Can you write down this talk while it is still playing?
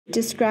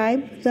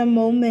Describe the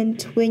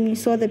moment when you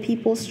saw the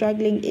people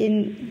struggling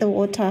in the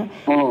water.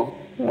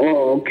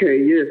 Okay,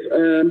 yes.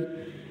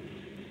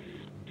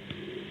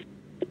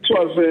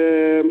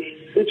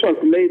 It was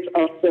late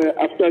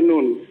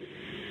afternoon.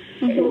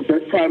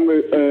 That time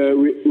we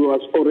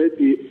was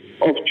already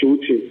off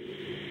duty,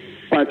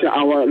 but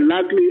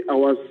luckily I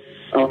was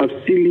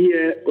still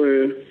here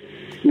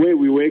where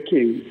we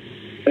working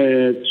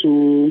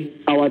to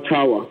our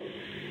tower.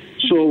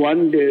 So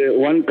one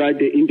guy,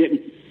 the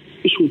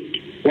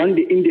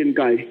Indian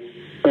guy,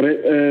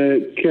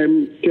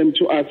 came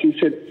to us. He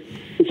said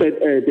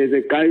there's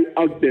a guy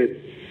out there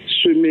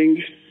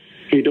swimming.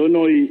 He don't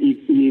know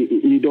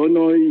he don't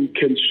know he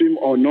can swim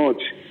or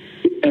not,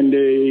 and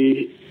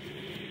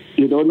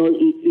you don't know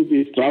if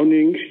he's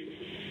drowning.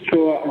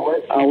 So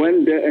I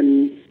went there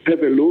and had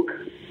a look.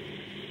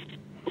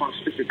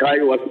 The guy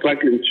was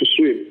struggling to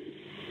swim.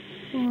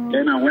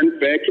 Then I went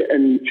back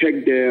and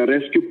checked the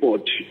rescue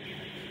boat.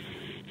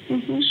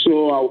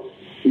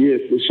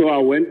 So I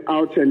went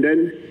out, and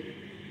then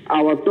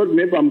I thought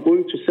maybe I'm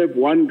going to save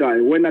one guy.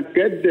 When I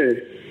get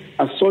there,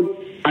 I saw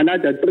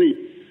another three,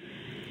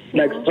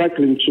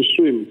 struggling to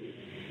swim.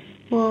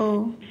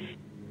 Wow.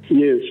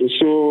 Yes,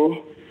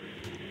 so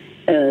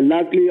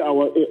luckily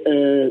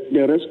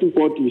the rescue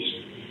boat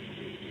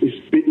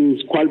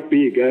is quite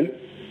big.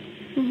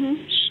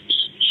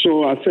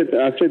 So I said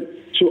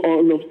to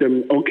all of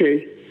them,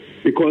 okay,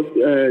 because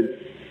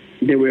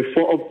there were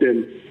four of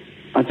them.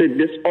 I said,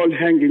 let's all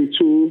hang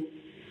into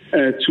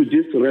to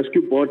this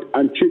rescue boat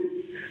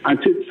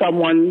until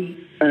someone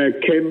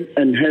came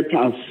and helped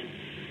us.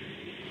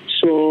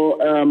 So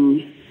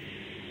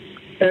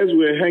as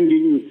we're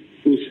hanging,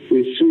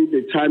 we see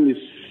the time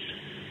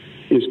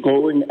is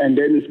going, and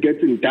then it's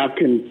getting dark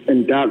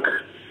and dark.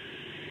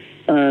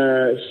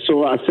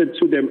 So I said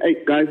to them, hey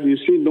guys, you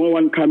see no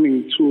one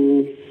coming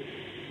to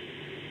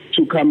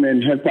come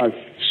and help us.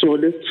 So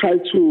let's try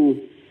to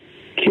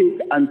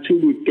keep until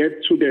we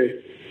get to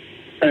the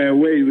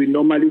where we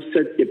normally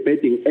set the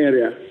bedding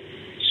area.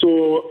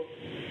 So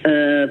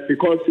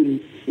because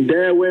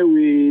there where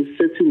we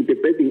setting the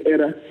bedding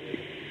area,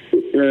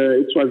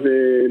 it was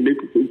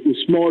a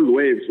small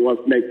waves was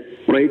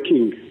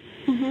breaking.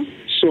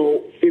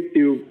 So if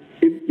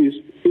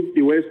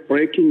the waves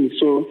breaking,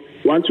 so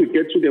once we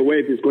get to the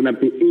wave, it's gonna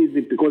be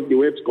easy because the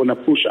wave's gonna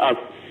push us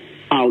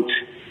out.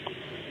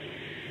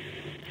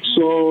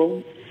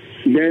 So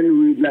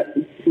then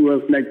we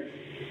was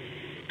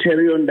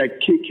carry on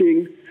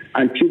kicking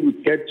until we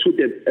get to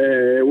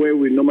the where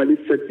we normally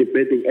set the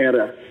bedding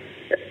area.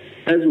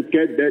 As we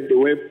get there, the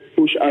wave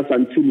push us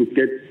until we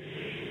get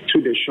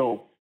to the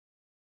shore.